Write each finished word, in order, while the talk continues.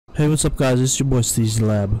Hey, what's up guys, it's your boy Steezy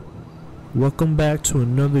Lab. Welcome back to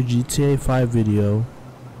another GTA 5 video.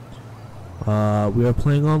 We are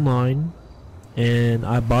playing online and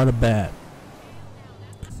I bought a bat.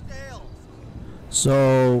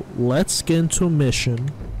 So let's get into a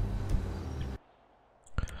mission.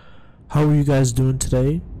 How are you guys doing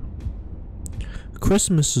today?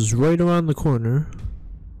 Christmas is right around the corner.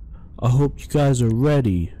 I hope you guys are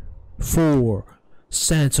ready for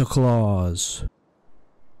Santa Claus.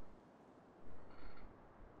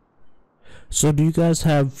 So do you guys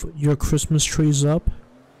have your Christmas trees up?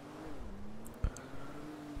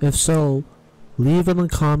 If so, leave in a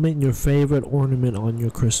comment your favorite ornament on your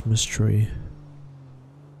Christmas tree.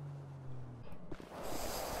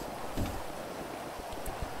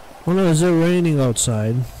 Oh no, is it raining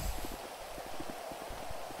outside?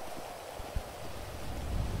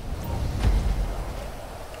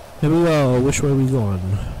 Here we go, which way are we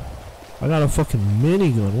going? I got a fucking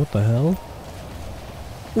minigun, what the hell?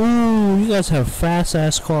 Ooh, you guys have fast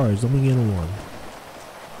ass cars. Let me get in one.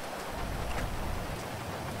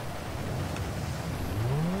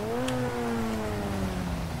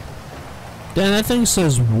 Damn, that thing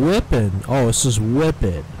says whippin'. Oh, it says whip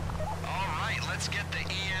it. Alright, let's get the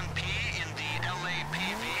EMP in the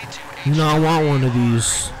LAPV to You know, I want one of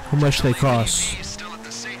these. How much they cost? still at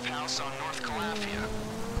the safe house on North Calafia.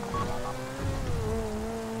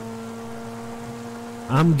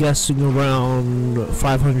 I'm guessing around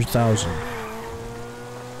 500,000.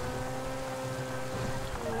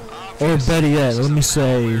 Or better yet, let me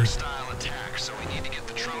say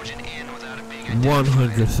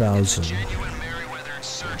 100,000. Genuine Merryweather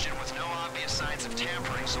insurgent with no obvious signs of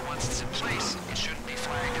tampering, so once it's in place, it shouldn't be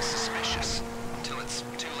flagged as suspicious. Until it's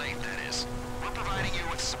too late, that is. We're providing you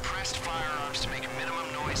with suppressed firearms to make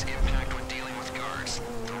minimum noise impact when dealing with guards.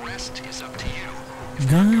 The rest is up to you.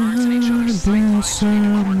 God bless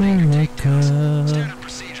America. Standard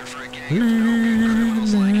procedure for a gang of no-good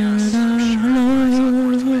criminals like us. Sure, it's not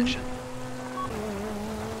worth a mention.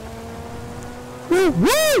 Woo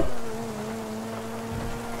woo!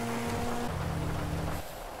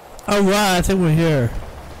 Alright, I think we're here.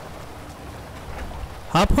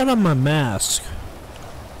 I'll put on my mask.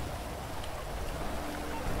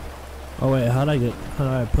 Oh wait, how do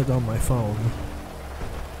I put on my phone?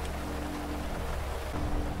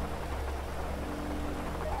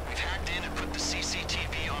 We've hacked in and put the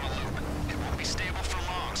CCTV on a loop. It won't be stable for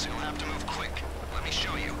long, so you'll have to move quick. Let me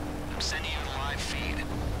show you. I'm sending you the live feed.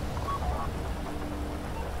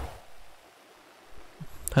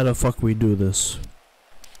 How the fuck we do this?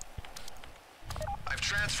 I've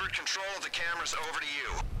transferred control of the cameras over to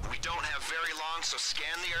you. We don't have very long, so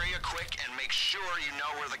scan the area quick and make sure you know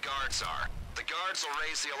where the guards are. The guards will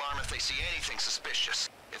raise the alarm if they see anything suspicious.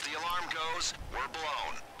 If the alarm goes, we're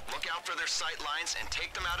blown. Look out for their sight lines and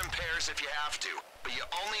take them out in pairs if you have to, but you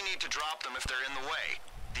only need to drop them if they're in the way.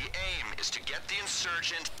 The aim is to get the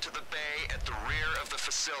insurgent to the bay at the rear of the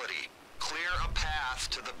facility. Clear a path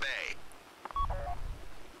to the bay.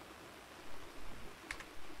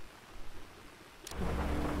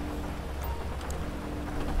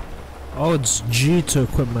 Oh, it's G to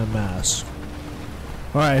equip my mask.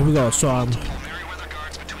 Alright, here we go. So Merryweather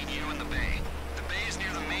guards between you and the bay. The bay is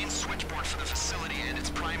near the main switchboard for the facility and its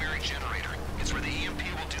primary generator. It's where the EMP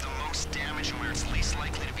will do the most damage and where it's least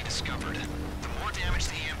likely to be discovered. The more damage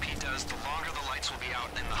the EMP does, the longer the lights will be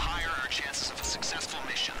out and the higher our chances of a successful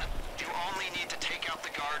mission. You only need to take out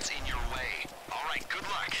the guards in your way. Alright, good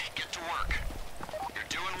luck. Get to work.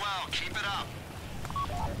 You're doing well. Keep it up.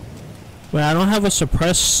 wait, I don't have a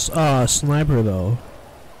suppressed sniper though.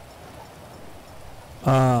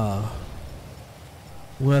 I'm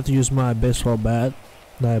gonna have to use my baseball bat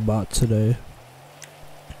that I bought today.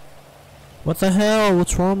 What the hell?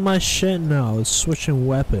 What's wrong with my shit now? It's switching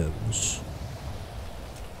weapons.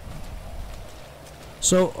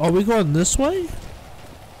 So, are we going this way?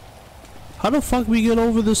 How the fuck we get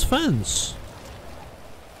over this fence?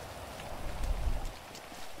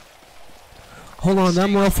 Hold on, that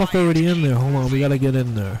motherfucker already in there. Hold on, we gotta get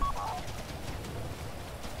in there.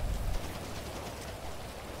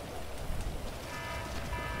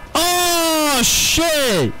 Oh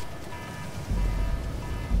shit!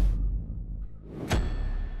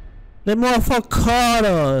 That motherfucker caught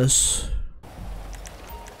us.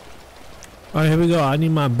 Alright, here we go. I need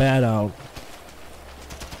my bat out.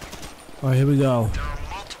 Alright, here we go. There are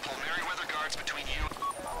multiple Merryweather guards between you.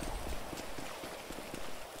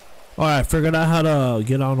 Alright, figured out how to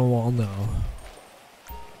get on the wall now.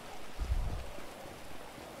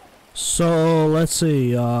 So, let's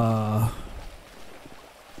see, I'm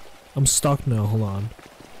stuck now, hold on.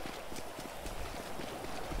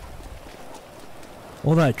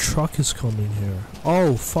 Oh, that truck is coming here.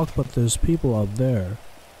 Oh, fuck, but there's people out there.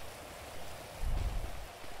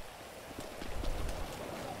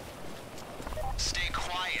 Stay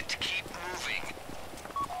quiet. Keep moving.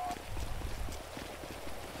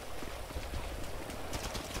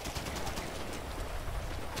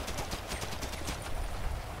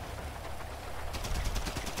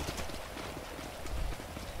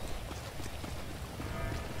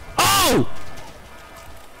 Oh!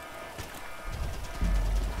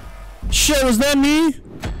 Shit, was that me?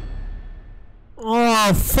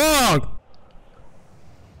 Oh, fuck!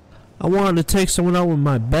 I wanted to take someone out with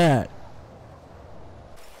my bat.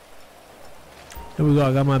 Here we go,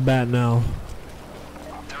 I got my bat now.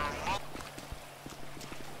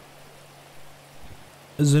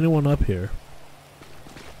 Is anyone up here?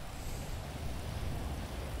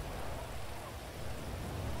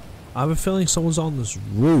 I have a feeling someone's on this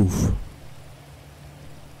roof.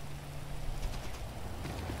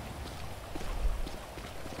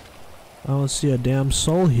 I don't see a damn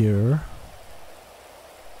soul here.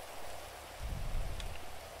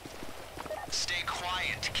 Stay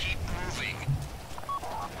quiet. Keep moving.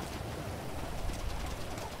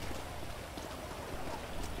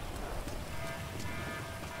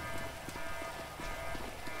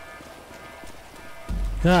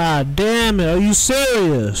 God damn it, are you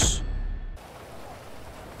serious?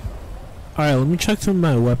 Alright, let me check through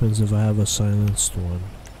my weapons if I have a silenced one.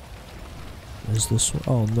 Is this one?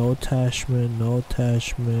 Oh, no attachment, no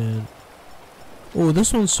attachment. Oh,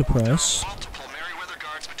 this one's suppressed. Multiple Merryweather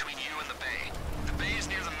guards between you and the bay. The bay is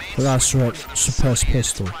near the main I got switchboard for the suppressed facility and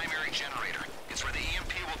its pistol. primary generator. It's where the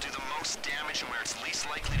EMP will do the most damage and where it's least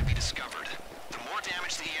likely to be discovered. The more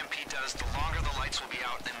damage the EMP does, the longer the lights will be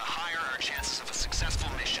out, and the higher our chances of a successful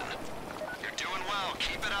mission. You're doing well.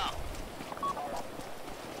 Keep it up.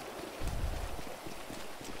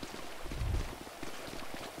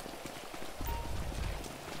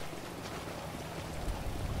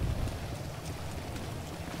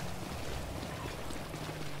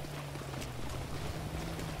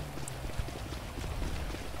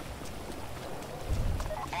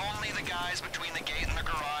 Only the guys between the gate and the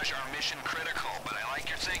garage are mission critical, but I like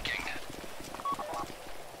your thinking.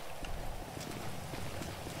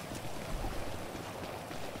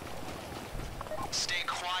 Stay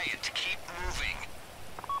quiet. Keep moving.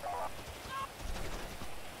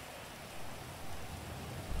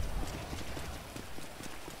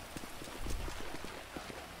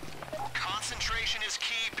 Concentration is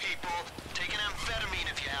key, people. Take an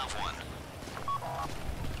amphetamine if you have one.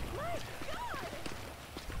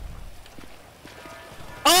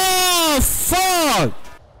 Oh, fuck!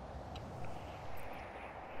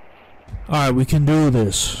 Alright, we can do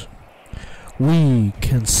this. We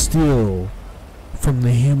can steal from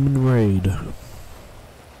the human raid.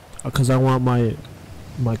 Because I want my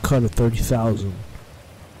cut of 30,000.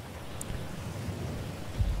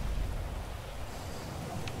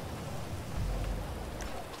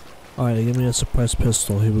 Alright, give me a suppressed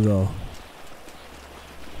pistol. Here we go.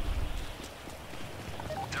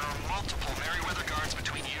 There are multiple Merryweather guards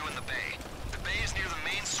between you and the bay. The bay is near the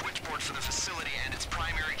main switchboard for the facility and its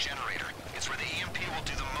primary generator. It's where the EMP will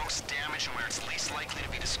do the most damage and where it's least likely to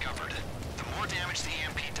be discovered. The more damage the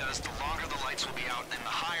EMP does, the longer the lights will be out, and the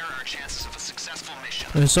higher our chances of a successful mission.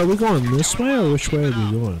 Okay, so are we going this way or which way are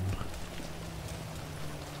we going?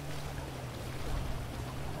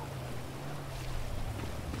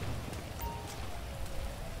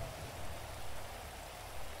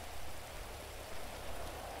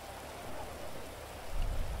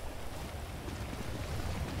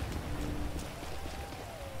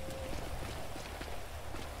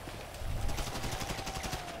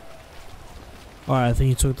 Alright, I think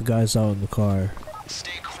he took the guys out in the car.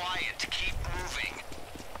 Stay quiet. Keep moving.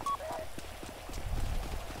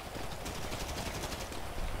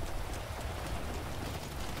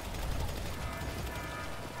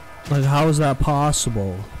 Like, how is that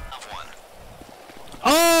possible? Have one.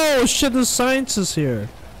 Oh shit, the science is here.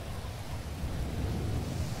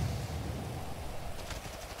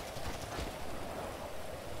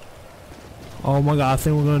 Oh my god, I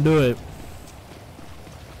think we're gonna do it.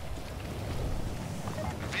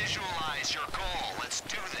 Visualize your goal. Let's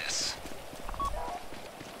do this.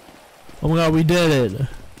 Oh my god, we did it.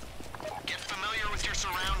 Get familiar with your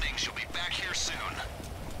surroundings. You'll be back here soon.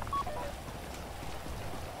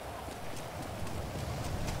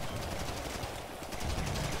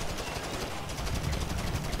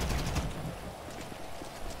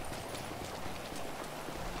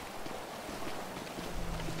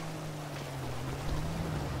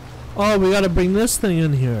 Oh, we gotta bring this thing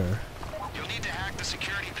in here. You'll need to hack the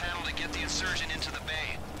security panel to get the insurgent into the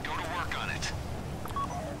bay. Go to work on it.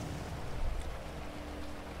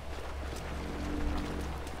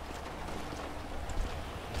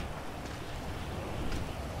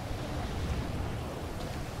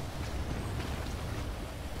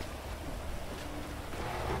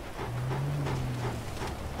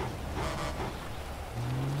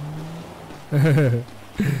 Alright,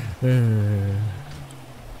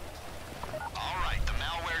 the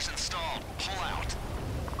malware's installed. Pull out.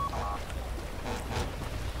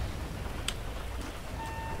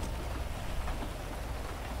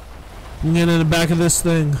 I'm getting in the back of this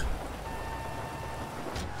thing.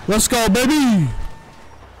 Let's go, baby!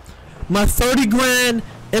 My 30 grand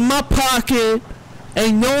in my pocket.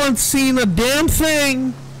 Ain't no one seen a damn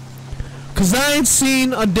thing. Cause I ain't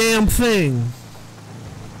seen a damn thing.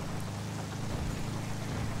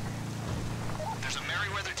 There's a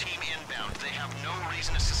Merryweather team inbound. They have no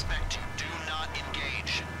reason to suspect you. Do not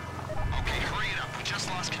engage. Okay, hurry it up. We just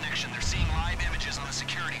lost connection. They're seeing live images on the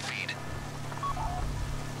security feed.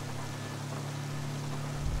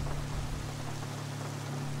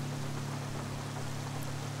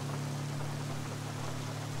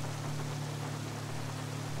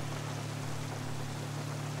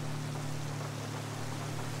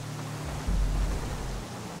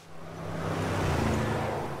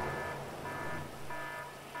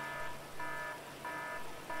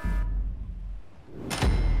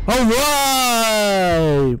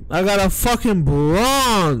 Alright! I got a fucking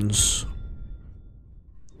bronze.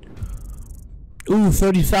 Ooh,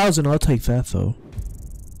 30,000. I'll take that though.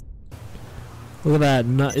 Look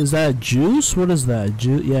at that. Is that juice? What is that?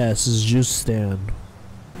 Yeah, this is juice stand.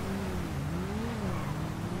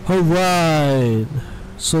 Alright.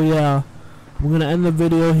 So yeah, I'm gonna end the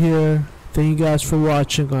video here. Thank you guys for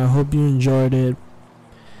watching. I hope you enjoyed it.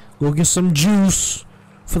 Go get some juice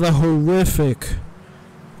for the horrific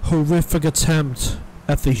attempt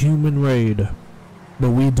at the human raid. But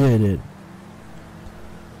we did it.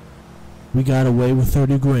 We got away with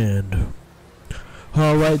 30 grand.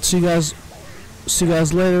 Alright, see you guys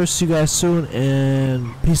later, see you guys soon,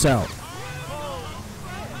 and peace out.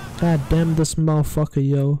 God damn this motherfucker,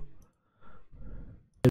 yo.